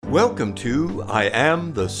Welcome to I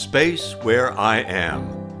Am the Space Where I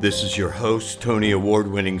Am. This is your host, Tony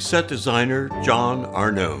Award-winning set designer, John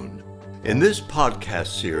Arnone. In this podcast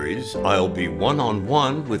series, I'll be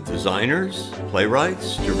one-on-one with designers,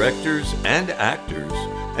 playwrights, directors, and actors,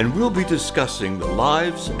 and we'll be discussing the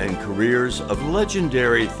lives and careers of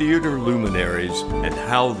legendary theater luminaries and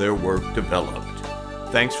how their work developed.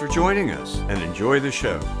 Thanks for joining us, and enjoy the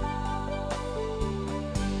show.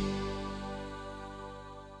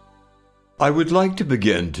 I would like to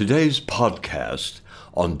begin today's podcast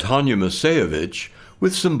on Tanya Moisewitsch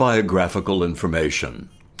with some biographical information.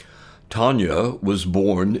 Tanya was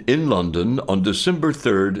born in London on December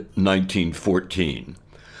 3, 1914.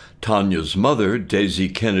 Tanya's mother, Daisy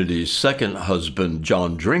Kennedy's second husband,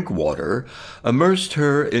 John Drinkwater, immersed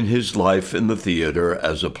her in his life in the theater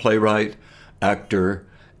as a playwright, actor,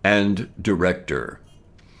 and director.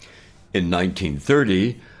 In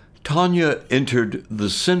 1930, Tanya entered the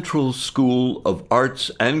Central School of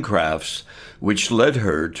Arts and Crafts, which led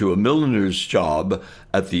her to a milliner's job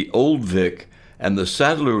at the Old Vic and the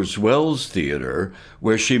Sadler's Wells Theatre,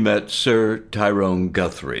 where she met Sir Tyrone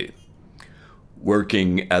Guthrie.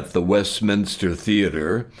 Working at the Westminster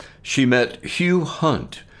Theatre, she met Hugh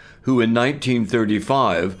Hunt, who in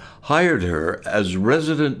 1935 hired her as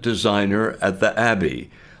resident designer at the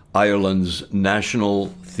Abbey, Ireland's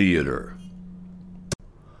national theatre.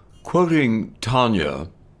 Quoting Tanya,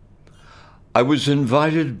 "I was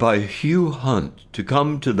invited by Hugh Hunt to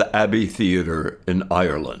come to the Abbey Theatre in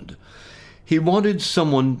Ireland. He wanted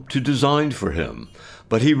someone to design for him,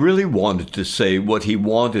 but he really wanted to say what he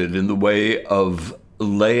wanted in the way of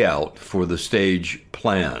layout for the stage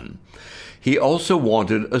plan. He also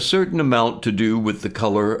wanted a certain amount to do with the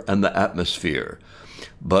color and the atmosphere,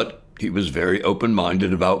 but he was very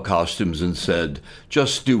open-minded about costumes and said,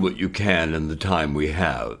 'Just do what you can in the time we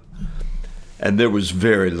have.' And there was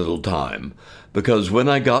very little time, because when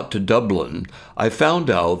I got to Dublin, I found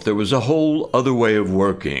out there was a whole other way of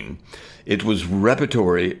working. It was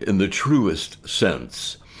repertory in the truest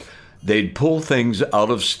sense. They'd pull things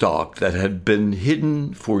out of stock that had been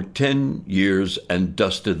hidden for 10 years and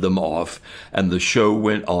dusted them off, and the show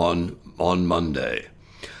went on Monday.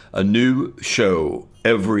 A new show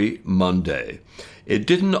every Monday. It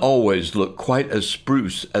didn't always look quite as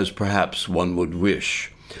spruce as perhaps one would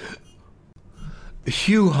wish.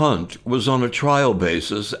 Hugh Hunt was on a trial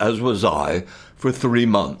basis, as was I, for 3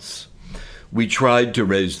 months. We tried to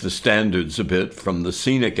raise the standards a bit from the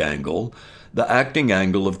scenic angle. The acting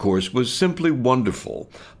angle, of course, was simply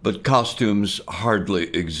wonderful, but costumes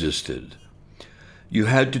hardly existed. You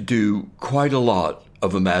had to do quite a lot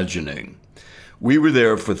of imagining. We were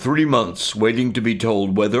there for 3 months waiting to be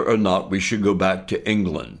told whether or not we should go back to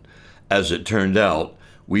England. As it turned out,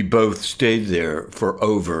 we both stayed there for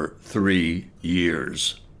over 3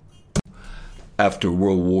 years. After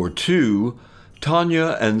World War II,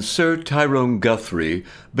 Tanya and Sir Tyrone Guthrie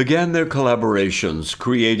began their collaborations,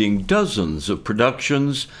 creating dozens of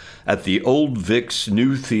productions at the Old Vic's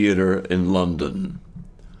new theatre in London.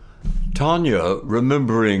 Tanya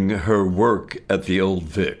remembering her work at the Old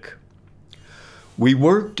Vic. "We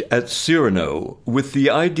worked at Cyrano with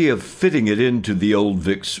the idea of fitting it into the Old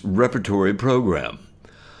Vic's repertory program.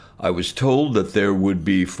 I was told that there would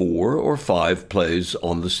be 4 or 5 plays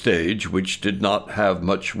on the stage which did not have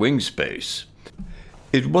much wing space.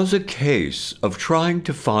 It was a case of trying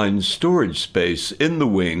to find storage space in the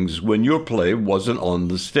wings when your play wasn't on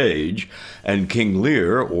the stage and King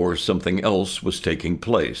Lear or something else was taking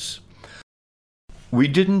place. We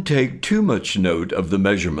didn't take too much note of the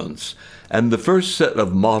measurements, and the first set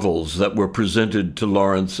of models that were presented to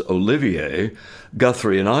Laurence Olivier,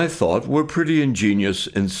 Guthrie and I thought were pretty ingenious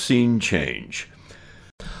in scene change.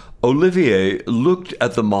 Olivier looked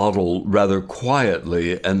at the model rather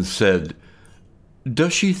quietly and said,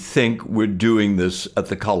 'Does she think we're doing this at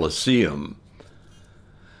the Colosseum?'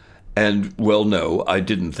 And, well, no, I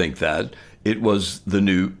didn't think that. It was the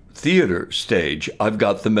new theater stage. I've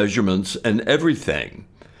got the measurements and everything."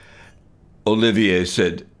 Olivier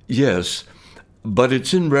said, "Yes, but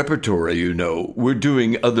it's in repertory, you know. We're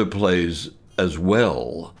doing other plays as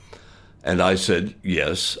well." And I said,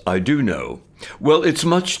 "Yes, I do know." "Well, it's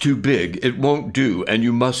much too big. It won't do, and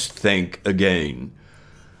you must think again."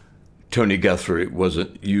 Tony Guthrie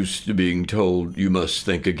wasn't used to being told, "You must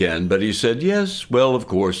think again," but he said, "Yes, well, of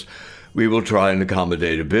course, we will try and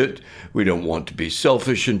accommodate a bit. We don't want to be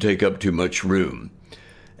selfish and take up too much room."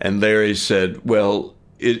 And Larry said, "Well,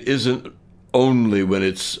 it isn't only when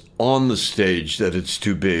it's on the stage that it's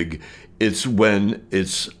too big, it's when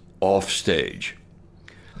it's off stage."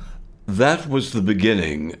 That was the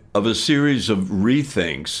beginning of a series of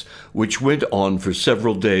rethinks which went on for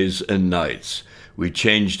several days and nights. We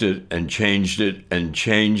changed it and changed it and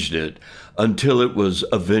changed it until it was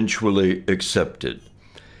eventually accepted.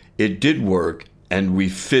 It did work, and we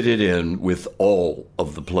fit it in with all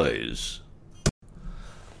of the plays.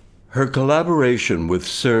 Her collaboration with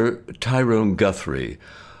Sir Tyrone Guthrie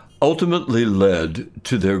ultimately led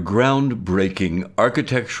to their groundbreaking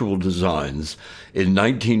architectural designs in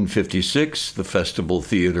 1956, the Festival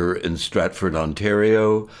Theatre in Stratford,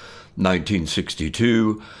 Ontario,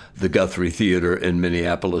 1962, the Guthrie Theatre in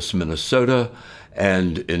Minneapolis, Minnesota,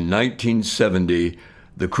 and in 1970,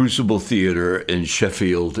 the Crucible Theatre in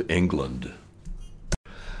Sheffield, England.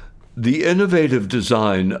 The innovative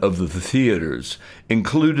design of the theaters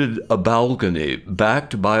included a balcony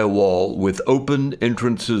backed by a wall with open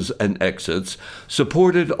entrances and exits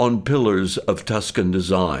supported on pillars of Tuscan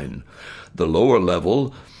design. The lower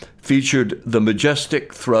level featured the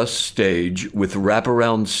majestic thrust stage with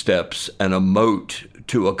wraparound steps and a moat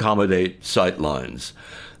to accommodate sightlines.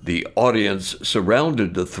 The audience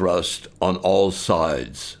surrounded the thrust on all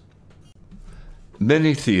sides.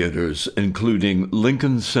 Many theaters, including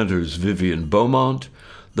Lincoln Center's Vivian Beaumont,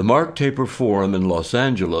 the Mark Taper Forum in Los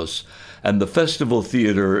Angeles, and the Festival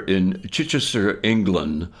Theatre in Chichester,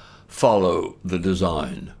 England, follow the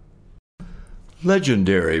design.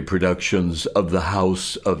 Legendary productions of the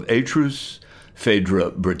House of Atrus,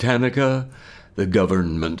 Phaedra Britannica, The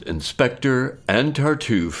Government Inspector, and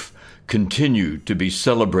Tartuffe continue to be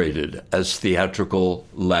celebrated as theatrical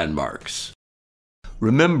landmarks.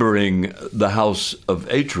 Remembering the House of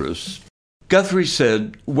Atrus, Guthrie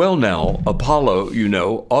said, "Well now, Apollo,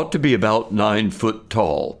 ought to be about 9 foot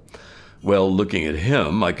tall." Well, looking at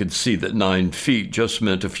him, I could see that 9 feet just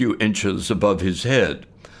meant a few inches above his head.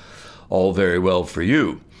 All very well for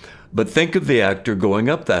you, but think of the actor going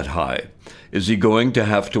up that high. Is he going to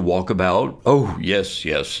have to walk about? Oh,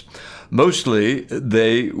 yes. Mostly,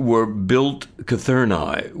 they were built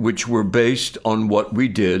Cathernae, which were based on what we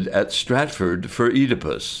did at Stratford for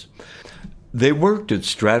Oedipus. They worked at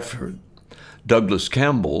Stratford. Douglas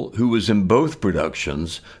Campbell, who was in both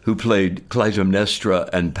productions, who played Clytemnestra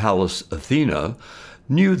and Pallas Athena,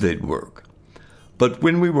 knew they'd work. But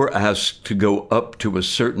when we were asked to go up to a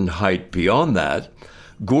certain height beyond that,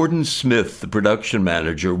 Gordon Smith, the production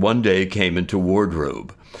manager, one day came into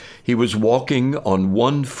wardrobe. He was walking on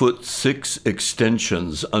 1'6"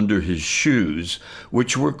 extensions under his shoes,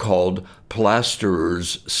 which were called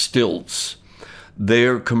plasterer's stilts.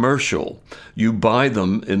 They're commercial. You buy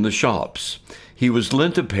them in the shops. He was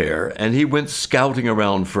lent a pair, and he went scouting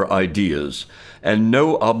around for ideas, and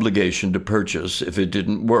no obligation to purchase if it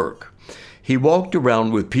didn't work. He walked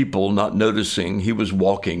around with people not noticing he was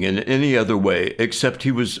walking in any other way except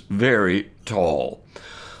he was very tall.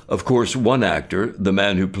 Of course, one actor, the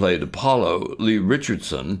man who played Apollo, Lee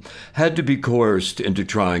Richardson, had to be coerced into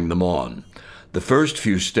trying them on. The first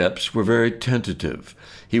few steps were very tentative.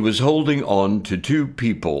 He was holding on to 2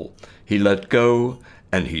 people. He let go,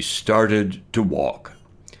 and he started to walk.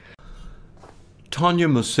 Tanya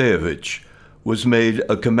Moisewitsch was made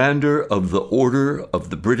a commander of the Order of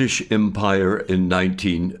the British Empire in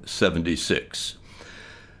 1976.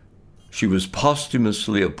 She was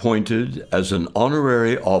posthumously appointed as an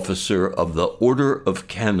honorary officer of the Order of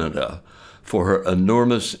Canada for her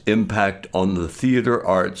enormous impact on the theater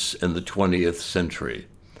arts in the 20th century.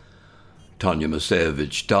 Tanya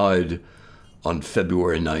Moisewitsch died on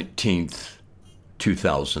February 19th,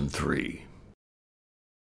 2003.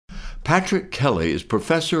 Patrick Kelly is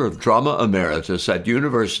Professor of Drama Emeritus at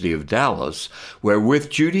University of Dallas, where with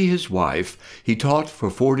Judy, his wife, he taught for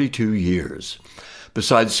 42 years.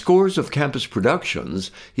 Besides scores of campus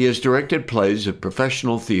productions, he has directed plays at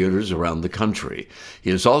professional theaters around the country.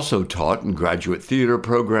 He has also taught in graduate theater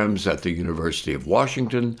programs at the University of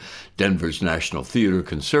Washington, Denver's National Theater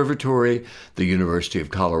Conservatory, the University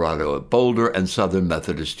of Colorado at Boulder, and Southern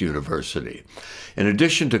Methodist University. In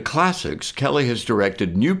addition to classics, Kelly has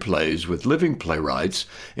directed new plays with living playwrights,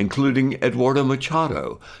 including Eduardo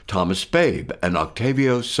Machado, Thomas Babe, and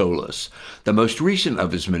Octavio Solis. The most recent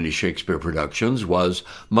of his many Shakespeare productions was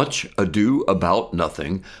Much Ado About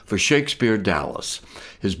Nothing for Shakespeare Dallas.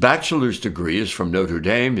 His bachelor's degree is from Notre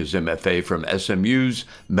Dame, his MFA from SMU's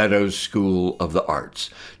Meadows School of the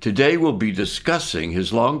Arts. Today we'll be discussing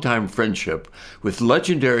his longtime friendship with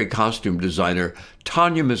legendary costume designer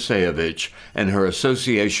Tanya Moisewitsch and her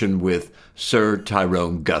association with Sir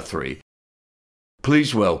Tyrone Guthrie.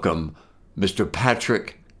 Please welcome Mr.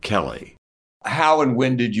 Patrick Kelly. How and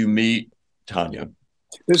when did you meet Tanya?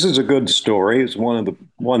 This is a good story. It's one of the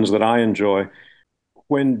ones that I enjoy.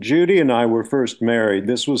 When Judy and I were first married,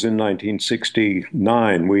 this was in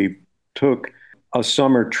 1969, we took a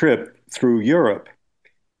summer trip through Europe.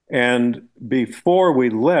 And before we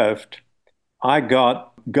left, I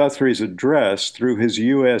got Guthrie's address through his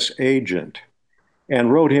US agent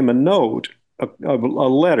and wrote him a note, a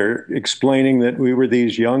letter explaining that we were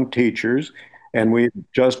these young teachers and we'd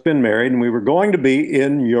just been married and we were going to be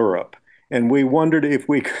in Europe. And we wondered if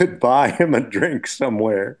we could buy him a drink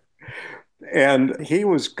somewhere. And he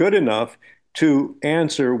was good enough to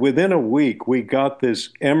answer within a week. We got this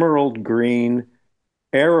emerald green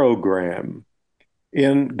aerogram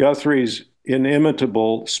in Guthrie's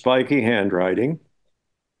inimitable spiky handwriting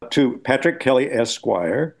to Patrick Kelly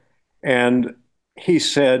Esquire. And he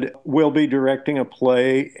said, we'll be directing a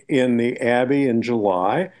play in the Abbey in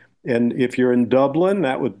July. And if you're in Dublin,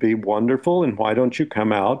 that would be wonderful. And why don't you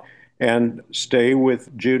come out and stay with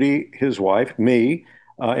Judy, his wife, me,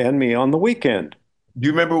 and me on the weekend? Do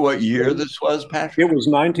you remember what year this was, Patrick? It was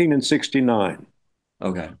 1969.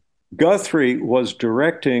 Okay. Guthrie was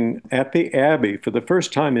directing at the Abbey for the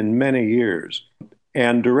first time in many years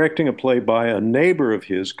and directing a play by a neighbor of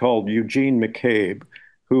his called Eugene McCabe,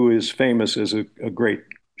 who is famous as a great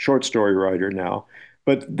short story writer now.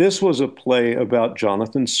 But this was a play about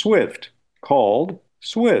Jonathan Swift called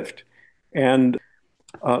Swift. And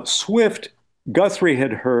Swift, Guthrie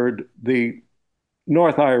had heard the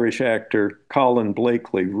North Irish actor Colin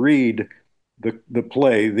Blakely read the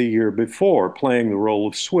play the year before, playing the role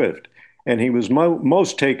of Swift. And he was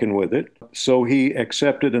most taken with it. So he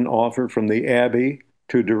accepted an offer from the Abbey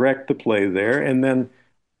to direct the play there. And then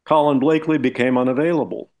Colin Blakely became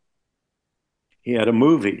unavailable. He had a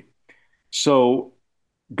movie. So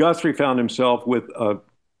Guthrie found himself with a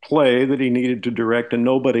play that he needed to direct and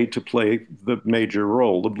nobody to play the major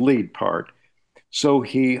role, the lead part. So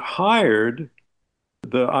he hired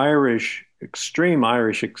the extreme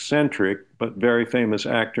Irish eccentric, but very famous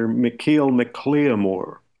actor, Michael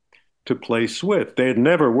McLeamore, to play Swift. They had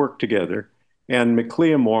never worked together, and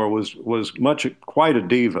McLeamore was quite a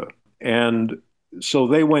diva. And so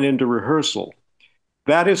they went into rehearsal.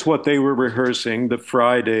 That is what they were rehearsing the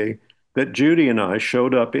Friday that Judy and I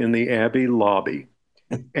showed up in the Abbey lobby.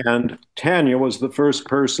 And Tanya was the first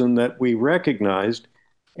person that we recognized.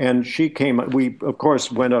 And she came, we of course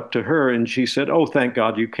went up to her and she said, "Oh, thank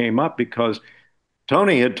God you came up because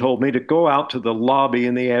Tony had told me to go out to the lobby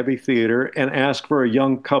in the Abbey Theater and ask for a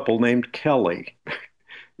young couple named Kelly."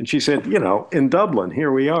 And she said, in Dublin,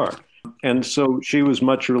 here we are. And so she was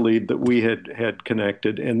much relieved that we had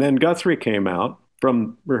connected. And then Guthrie came out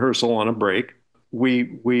from rehearsal on a break.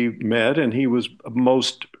 We met and he was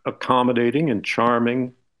most accommodating and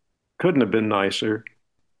charming. Couldn't have been nicer.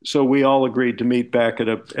 So we all agreed to meet back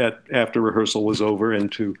after rehearsal was over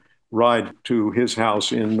and to ride to his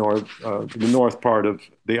house in the north part of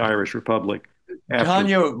the Irish Republic.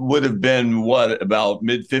 Tanya would have been what, about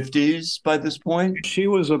mid-50s by this point? She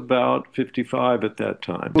was about 55 at that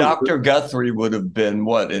time. Dr. Guthrie would have been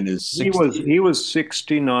what, in his 60s? He was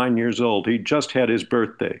 69 years old. He just had his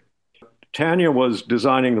birthday. Tanya was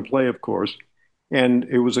designing the play, of course, and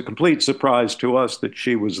it was a complete surprise to us that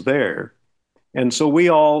she was there. And so we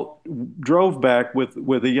all drove back with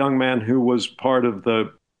a young man who was part of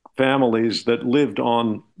the families that lived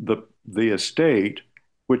on the estate,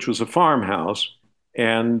 which was a farmhouse,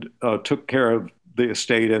 and took care of the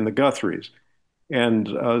estate and the Guthries. And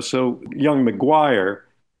so young McGuire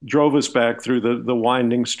drove us back through the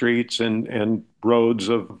winding streets and roads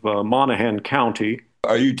of Monaghan County.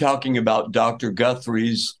 Are you talking about Dr.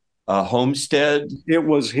 Guthrie's homestead? It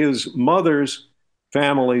was his mother's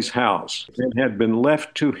family's house. It had been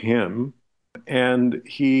left to him, and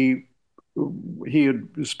he had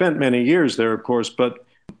spent many years there, of course, but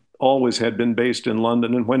always had been based in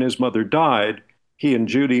London. And when his mother died, he and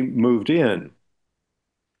Judy moved in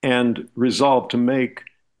and resolved to make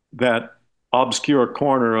that obscure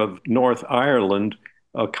corner of North Ireland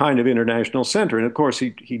a kind of international center. And of course,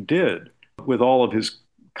 he did, with all of his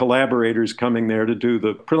collaborators coming there to do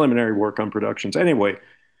the preliminary work on productions. Anyway,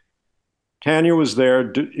 Tanya was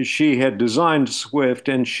there. She had designed Swift,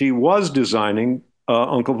 and she was designing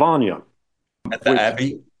Uncle Vanya. At the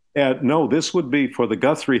Abbey? No, this would be for the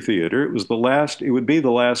Guthrie Theater. It would be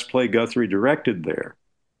the last play Guthrie directed there.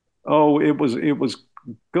 Oh, it was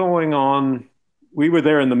going on. We were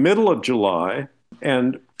there in the middle of July,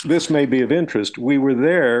 and this may be of interest. We were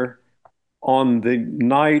there on the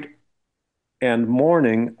night and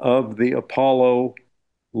morning of the Apollo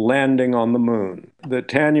landing on the moon. That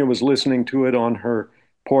Tanya was listening to it on her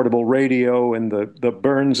portable radio, and the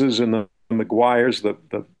Burnses and the McGuires,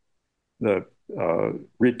 the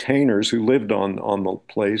retainers who lived on the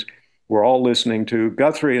place, were all listening to.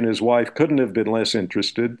 Guthrie and his wife couldn't have been less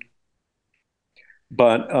interested.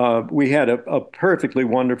 But we had a perfectly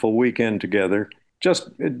wonderful weekend together, just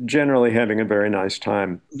generally having a very nice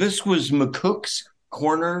time. This was McCook's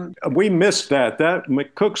Corner? We missed that. That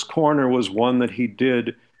McCook's Corner was one that he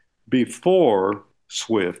did before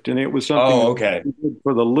Swift, and it was something Okay. he did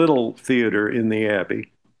for the little theater in the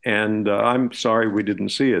Abbey. And I'm sorry we didn't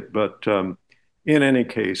see it, but in any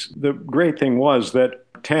case, the great thing was that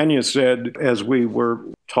Tanya said, as we were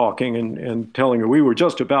talking and telling her we were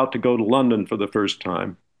just about to go to London for the first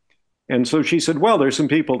time. And so she said, well, there's some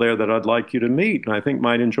people there that I'd like you to meet, and I think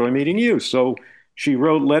might enjoy meeting you. So she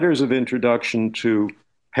wrote letters of introduction to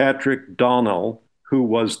Patrick Donnell, who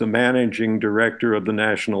was the managing director of the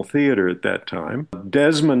National Theatre at that time,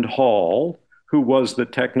 Desmond Hall, who was the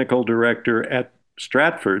technical director at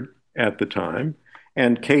Stratford at the time,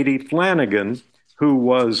 and Katie Flanagan, who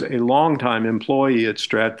was a longtime employee at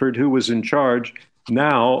Stratford, who was in charge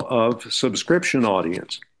now of subscription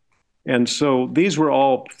audience. And so these were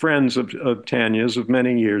all friends of Tanya's of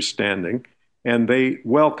many years standing, and they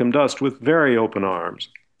welcomed us with very open arms.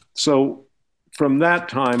 So from that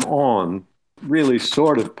time on, really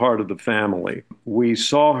sort of part of the family. We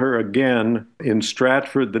saw her again in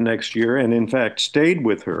Stratford the next year, and in fact stayed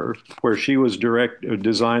with her, where she was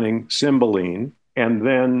designing Cymbeline. And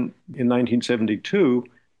then in 1972,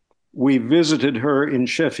 we visited her in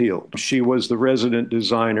Sheffield. She was the resident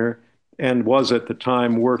designer and was at the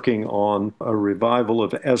time working on a revival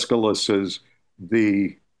of Aeschylus's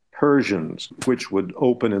The Persians, which would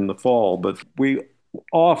open in the fall. But we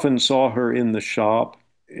often saw her in the shop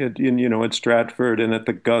at Stratford and at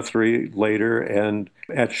the Guthrie later and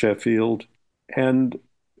at Sheffield. And,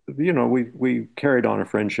 we carried on a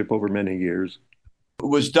friendship over many years.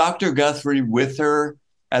 Was Dr. Guthrie with her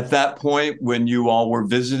at that point when you all were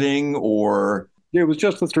visiting, or? It was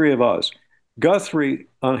just the three of us. Guthrie,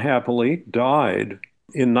 unhappily, died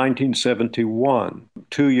in 1971,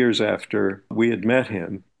 2 years after we had met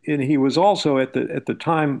him. And he was also, at the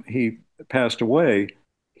time he passed away,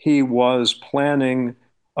 he was planning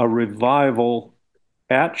a revival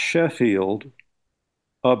at Sheffield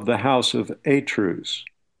of the House of Aetreus.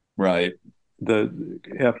 Right. The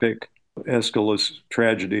epic Aeschylus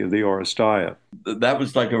tragedy of the Oresteia. That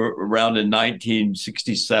was like around in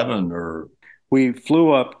 1967 or? We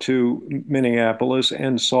flew up to Minneapolis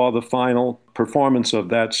and saw the final performance of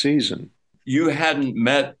that season. You hadn't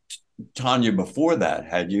met Tanya before that,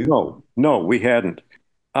 had you? No, we hadn't.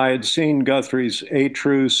 I had seen Guthrie's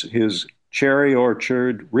Aetreus, his Cherry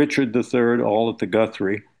Orchard, Richard III, all at the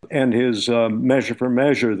Guthrie, and his Measure for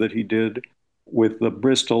Measure that he did with the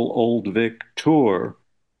Bristol Old Vic tour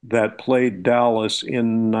that played Dallas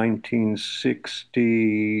in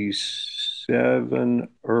 1967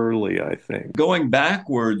 early, I think. Going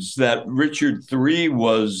backwards, that Richard III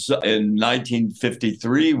was in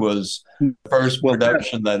 1953 was the first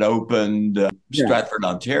production that opened Stratford,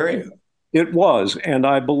 Ontario. It was, and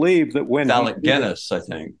I believe that when Alec Guinness, I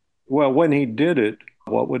think. Well, when he did it,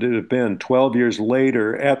 what would it have been? 12 years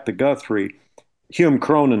later at the Guthrie, Hume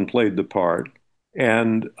Cronin played the part.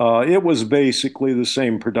 And it was basically the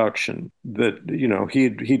same production that,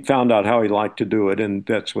 he'd found out how he liked to do it, and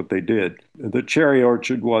that's what they did. The Cherry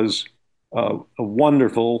Orchard was a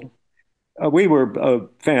wonderful. We were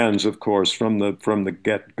fans, of course, from the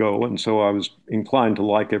get-go, and so I was inclined to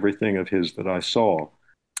like everything of his that I saw.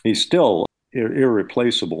 He's still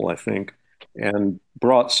irreplaceable, I think, and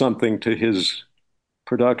brought something to his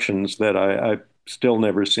productions that I've still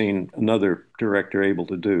never seen another director able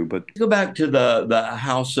to do. But go back to the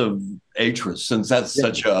House of Aetreus, since that's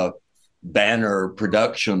such a banner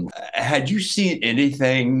production. Had you seen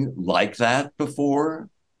anything like that before?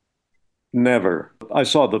 Never. I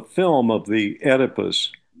saw the film of the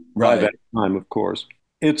Oedipus by that time, of course.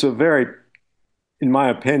 It's in my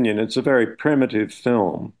opinion, it's a very primitive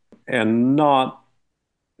film and not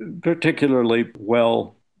particularly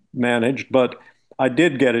well managed, but I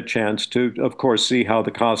did get a chance to, of course, see how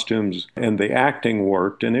the costumes and the acting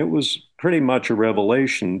worked, and it was pretty much a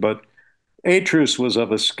revelation. But Aetreus was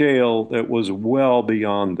of a scale that was well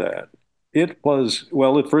beyond that. It was,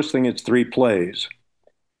 well, the first thing, it's 3 plays.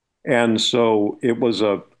 And so it was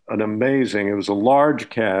it was a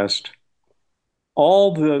large cast.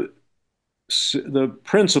 All the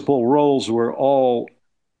principal roles were all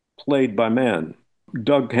played by men.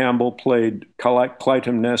 Doug Campbell played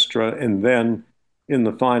Clytemnestra, and then in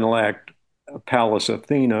the final act, Pallas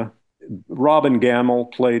Athena. Robin Gamble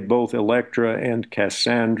played both Electra and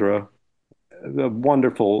Cassandra, the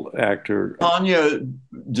wonderful actor. Tanya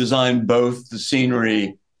designed both the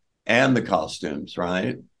scenery and the costumes,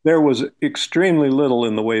 right? There was extremely little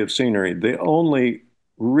in the way of scenery. The only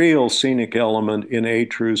real scenic element in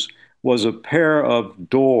Atrus was a pair of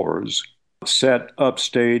doors set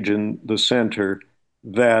upstage in the center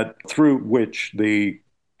that through which the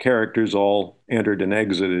characters all entered and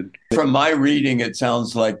exited. From my reading, it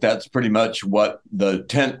sounds like that's pretty much what the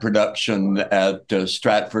tent production at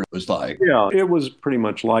Stratford was like. Yeah, it was pretty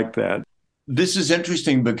much like that. This is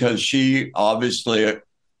interesting because she obviously,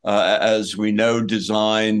 as we know,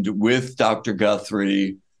 designed with Dr.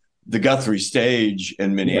 Guthrie the Guthrie stage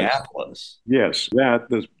in Minneapolis. Yes,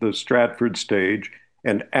 that the Stratford stage,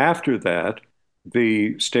 and after that,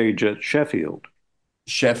 the stage at Sheffield.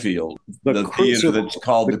 Sheffield, The theater that's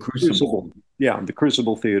called the Crucible. Yeah, the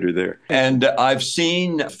Crucible Theater there. And I've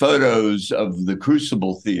seen photos of the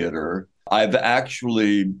Crucible Theater. I've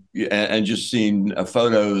actually and just seen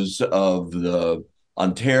photos of the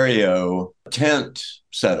Ontario tent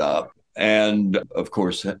setup, and of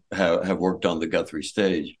course have worked on the Guthrie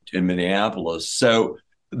stage in Minneapolis. So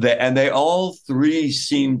they all three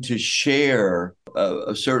seem to share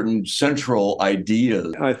a certain central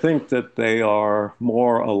idea. I think that they are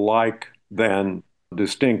more alike than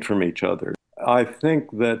distinct from each other. I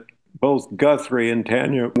think that both Guthrie and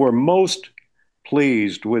Tanya were most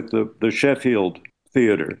pleased with the Sheffield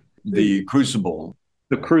Theater. The Crucible.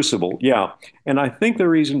 The Crucible, yeah. And I think the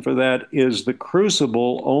reason for that is the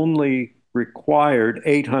Crucible only required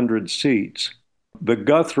 800 seats. The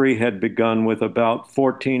Guthrie had begun with about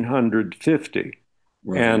 1,450.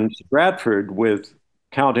 Right. And Stratford, with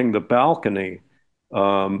counting the balcony,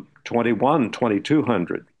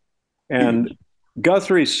 2,200. And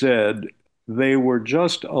Guthrie said they were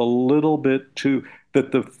just a little bit too,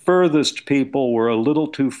 that the furthest people were a little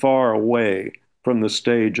too far away from the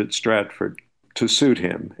stage at Stratford to suit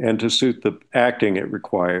him and to suit the acting it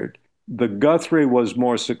required. The Guthrie was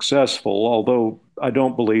more successful, although I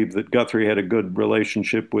don't believe that Guthrie had a good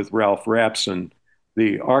relationship with Ralph Rapson,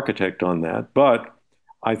 the architect on that. But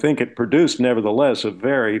I think it produced, nevertheless, a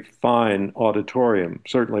very fine auditorium,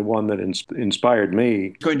 certainly one that inspired me.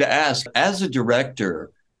 I'm going to ask, as a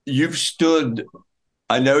director, I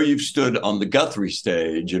know you've stood on the Guthrie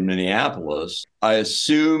stage in Minneapolis. I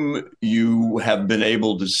assume you have been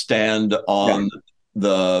able to stand on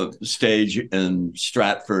the stage in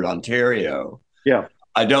Stratford, Ontario. Yeah.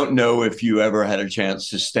 I don't know if you ever had a chance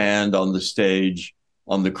to stand on the stage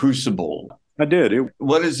on the Crucible. I did.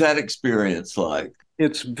 What is that experience like?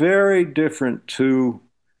 It's very different to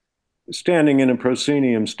standing in a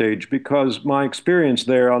proscenium stage, because my experience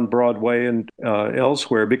there on Broadway and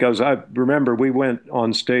elsewhere, because I remember we went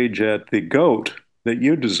on stage at the Goat that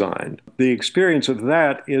you designed. The experience of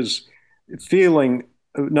that is feeling,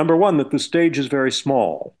 number one, that the stage is very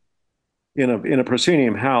small. In a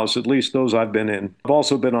proscenium house, at least those I've been in. I've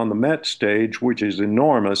also been on the Met stage, which is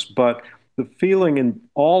enormous, but the feeling in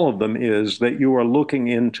all of them is that you are looking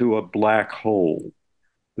into a black hole,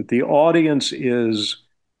 that the audience is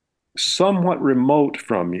somewhat remote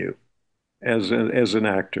from you as an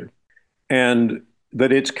actor, and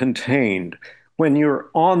that it's contained. When you're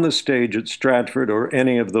on the stage at Stratford or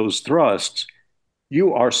any of those thrusts,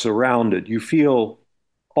 you are surrounded. You feel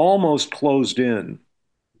almost closed in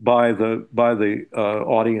by the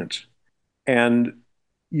audience, and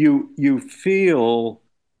you feel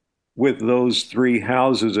with those three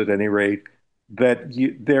houses, at any rate, that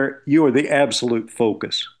you are the absolute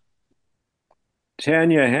focus.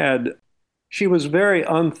 Tanya she was very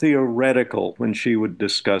untheoretical when she would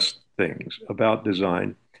discuss things about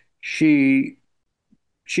design. She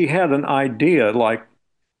had an idea, like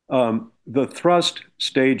the thrust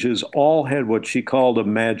stages all had what she called a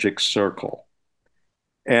magic circle.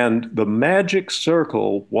 And the magic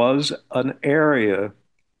circle was an area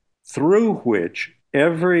through which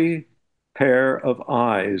every pair of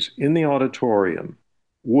eyes in the auditorium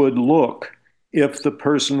would look if the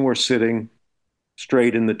person were sitting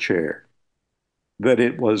straight in the chair. That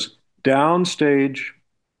it was downstage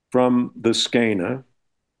from the scena,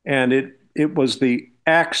 and it was the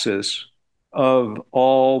axis of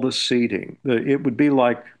all the seating. It would be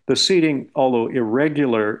like the seating, although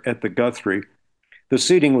irregular at the Guthrie, the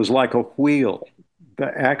seating was like a wheel.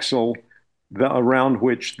 The axle around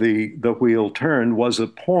which the wheel turned was a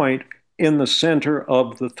point in the center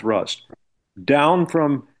of the thrust, down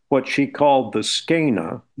from what she called the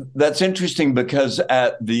scena. That's interesting, because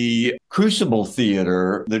at the Crucible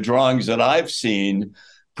Theater, the drawings that I've seen,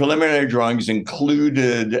 preliminary drawings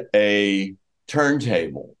included a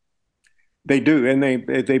turntable. They do, and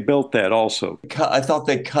they built that also. I thought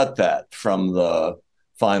they cut that from the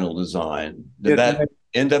final design. Did that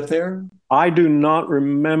end up there? I do not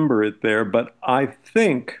remember it there, but I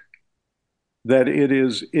think that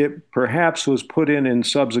it perhaps was put in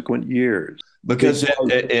subsequent years. Because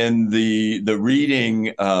in the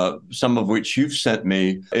reading, some of which you've sent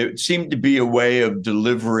me, it seemed to be a way of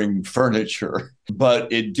delivering furniture,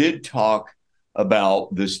 but it did talk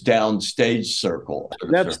about this downstage circle.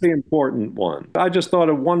 That's the important one. I just thought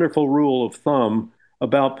a wonderful rule of thumb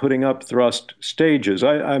about putting up thrust stages.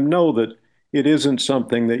 I know that it isn't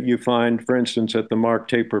something that you find, for instance, at the Mark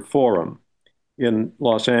Taper Forum in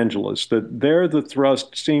Los Angeles, that there the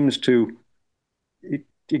thrust seems to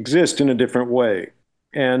exist in a different way.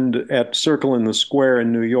 And at Circle in the Square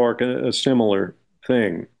in New York, a similar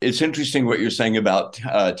thing. It's interesting what you're saying about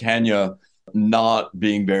Tanya not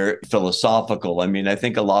being very philosophical. I mean, I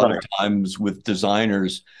think a lot of times with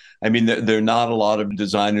designers, I mean, there are not a lot of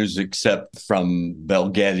designers except from Bel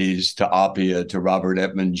Geddes to Appia to Robert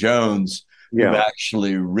Edmond Jones who've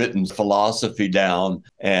actually written philosophy down.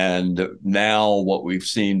 And now what we've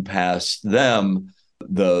seen past them,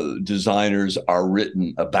 the designers are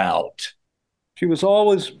written about. She was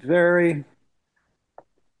always very,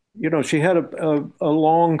 she had a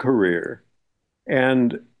long career,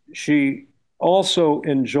 and she also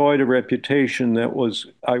enjoyed a reputation that was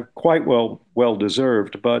quite well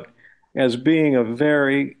deserved, but as being a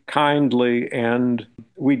very kindly and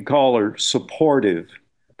we'd call her supportive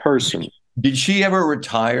person. Did she ever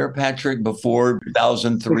retire, Patrick, before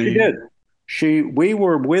 2003? She did. We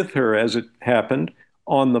were with her, as it happened,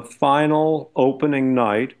 on the final opening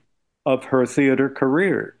night of her theater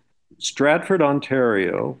career, Stratford,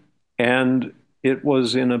 Ontario, and it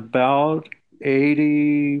was in about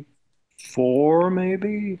 84,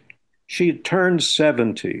 maybe. She had turned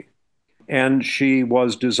 70, and she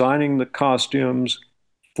was designing the costumes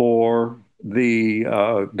for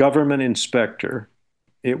the government inspector.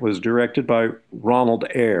 It was directed by Ronald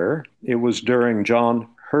Eyre. It was during John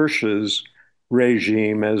Hirsch's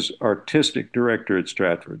regime as artistic director at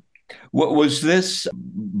Stratford. What was this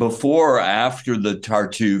before or after the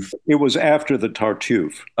Tartuffe? It was after the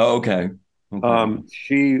Tartuffe. Oh, okay.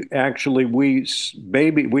 She actually, we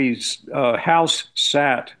house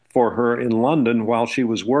sat for her in London while she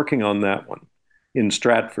was working on that one in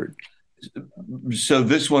Stratford. So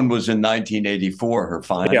this one was in 1984, her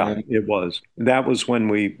final? Yeah, it was. That was when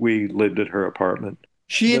we lived at her apartment.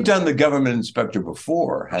 She had done the government inspector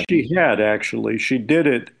before. She had, actually. She did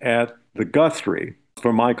it at the Guthrie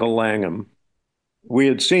for Michael Langham. We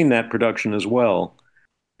had seen that production as well.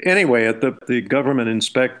 Anyway, at the government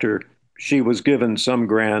inspector, she was given some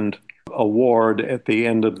grand award at the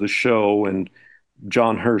end of the show, and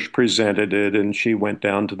John Hirsch presented it, and she went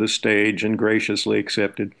down to the stage and graciously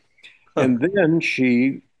accepted. And then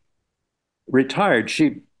she retired.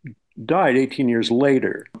 She died 18 years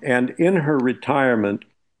later. And in her retirement,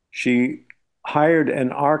 she hired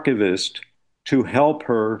an archivist to help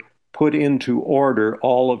her put into order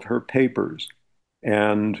all of her papers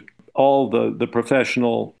and all the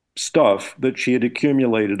professional stuff that she had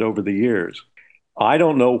accumulated over the years. I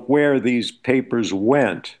don't know where these papers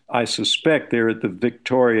went. I suspect they're at the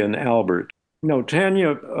Victoria and Albert. No,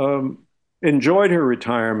 Tanya enjoyed her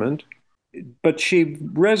retirement, but she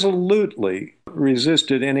resolutely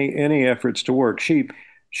resisted any efforts to work. She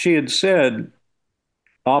had said,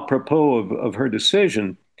 apropos of her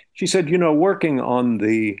decision, she said, working on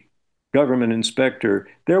the government inspector,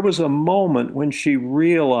 there was a moment when she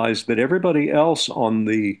realized that everybody else on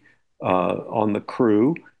the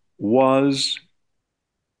crew was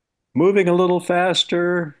moving a little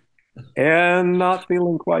faster and not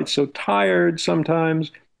feeling quite so tired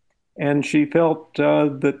sometimes. And she felt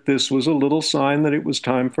that this was a little sign that it was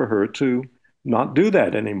time for her to not do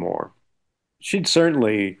that anymore. She'd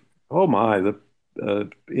certainly, the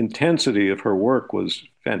intensity of her work was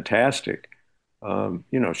fantastic.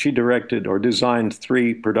 She directed or designed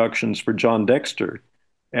 3 productions for John Dexter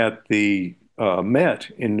at the Met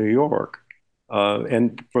in New York.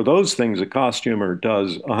 And for those things, a costumer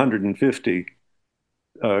does 150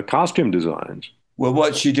 costume designs. Well,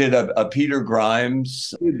 what she did a Peter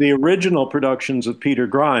Grimes? The original productions of Peter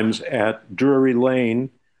Grimes at Drury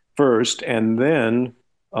Lane first, and then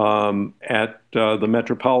at the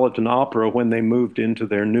Metropolitan Opera when they moved into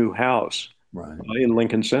their new house in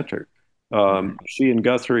Lincoln Center. She and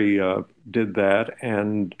Guthrie did that,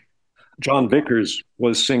 and John Vickers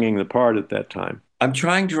was singing the part at that time. I'm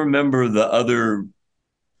trying to remember the other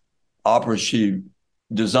opera she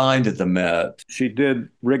designed at the Met. She did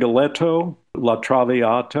Rigoletto, La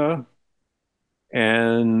Traviata,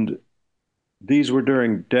 and these were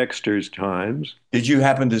during Dexter's times. Did you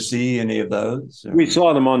happen to see any of those? We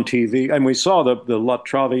saw them on TV, and we saw the La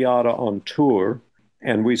Traviata on tour,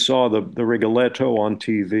 and we saw the Rigoletto on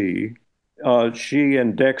TV. She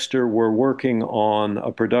and Dexter were working on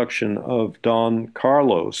a production of Don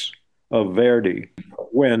Carlos of Verdi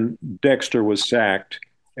when Dexter was sacked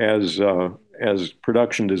as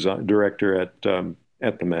production director at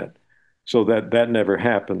the Met. So that never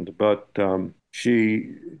happened. But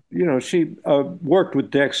she worked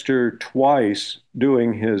with Dexter twice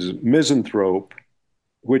doing his Misanthrope,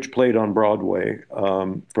 which played on Broadway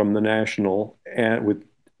from the National, and with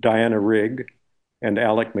Diana Rigg and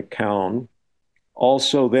Alec McCown.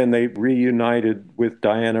 Also, then they reunited with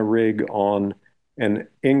Diana Rigg on an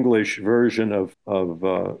English version of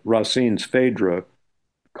Racine's Phaedra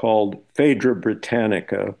called Phaedra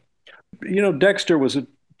Britannica. Dexter was a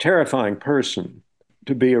terrifying person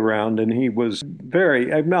to be around, and he was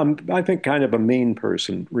I think, kind of a mean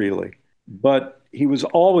person, really. But he was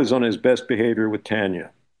always on his best behavior with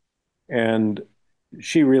Tanya. And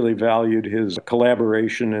she really valued his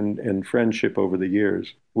collaboration and friendship over the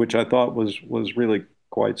years, which I thought was really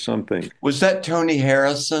quite something. Was that Tony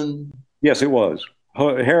Harrison? Yes, it was.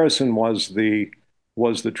 Harrison was the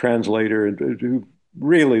translator who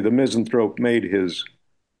really, the Misanthrope made his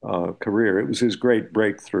career. It was his great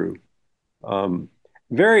breakthrough.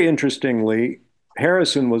 Very interestingly,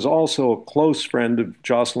 Harrison was also a close friend of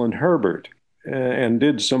Jocelyn Herbert and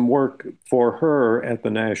did some work for her at the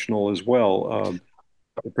National as well.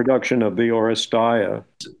 The production of the Oresteia.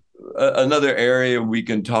 Another area we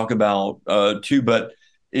can talk about too, but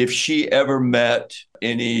if she ever met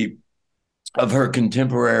any of her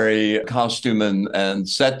contemporary costume and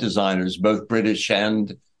set designers, both British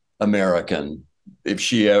and American, if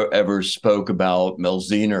she ever spoke about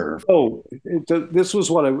Melziner. Oh, this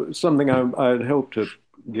was something I'd hoped to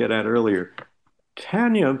get at earlier.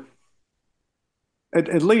 Tanya,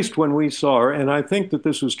 at least when we saw her, and I think that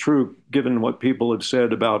this was true given what people have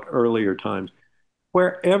said about earlier times,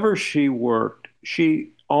 wherever she worked,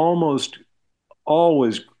 she almost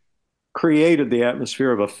always created the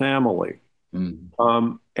atmosphere of a family.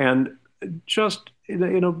 And just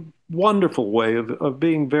in a wonderful way of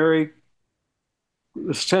being very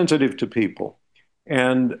sensitive to people.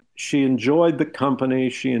 And she enjoyed the company,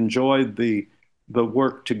 she enjoyed the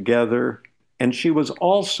work together, and she was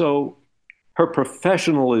also, her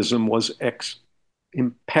professionalism was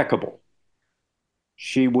impeccable.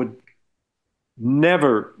 She would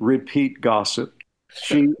never repeat gossip.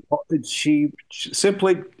 She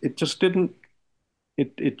simply, it just didn't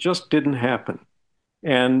happen.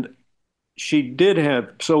 And she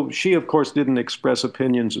of course didn't express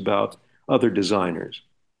opinions about other designers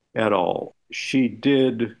at all.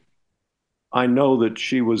 I know that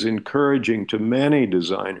she was encouraging to many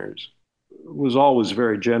designers, was always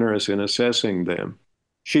very generous in assessing them.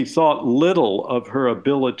 She thought little of her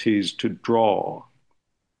abilities to draw.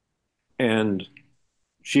 And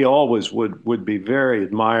she always would be very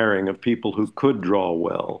admiring of people who could draw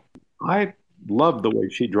well. I love the way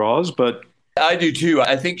she draws, but I do too.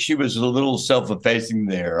 I think she was a little self-effacing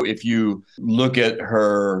there. If you look at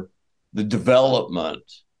the development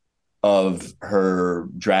of her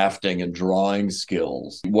drafting and drawing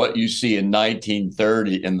skills, what you see in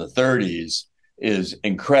the 30s is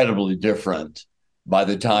incredibly different by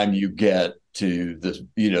the time you get to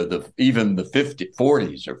even the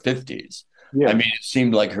 40s or 50s. Yeah. I mean, it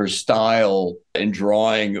seemed like her style in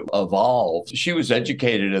drawing evolved. She was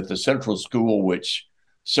educated at the Central School, which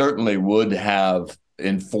certainly would have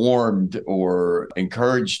informed or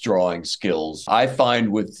encouraged drawing skills. I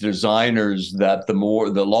find with designers that the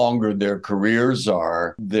longer their careers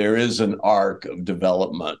are, there is an arc of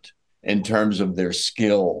development in terms of their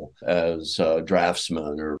skill as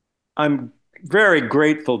draftsmen. I'm very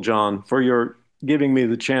grateful, John, for your giving me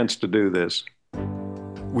the chance to do this.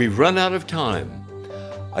 We've run out of time.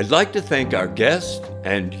 I'd like to thank our guest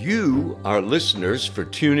and you, our listeners, for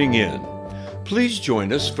tuning in. Please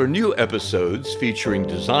join us for new episodes featuring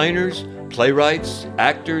designers, playwrights,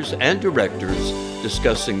 actors, and directors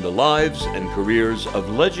discussing the lives and careers of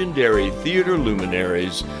legendary theater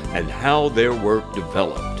luminaries and how their work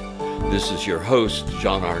developed. This is your host,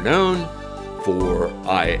 John Arnone, for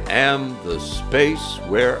I Am the Space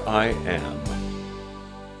Where I Am.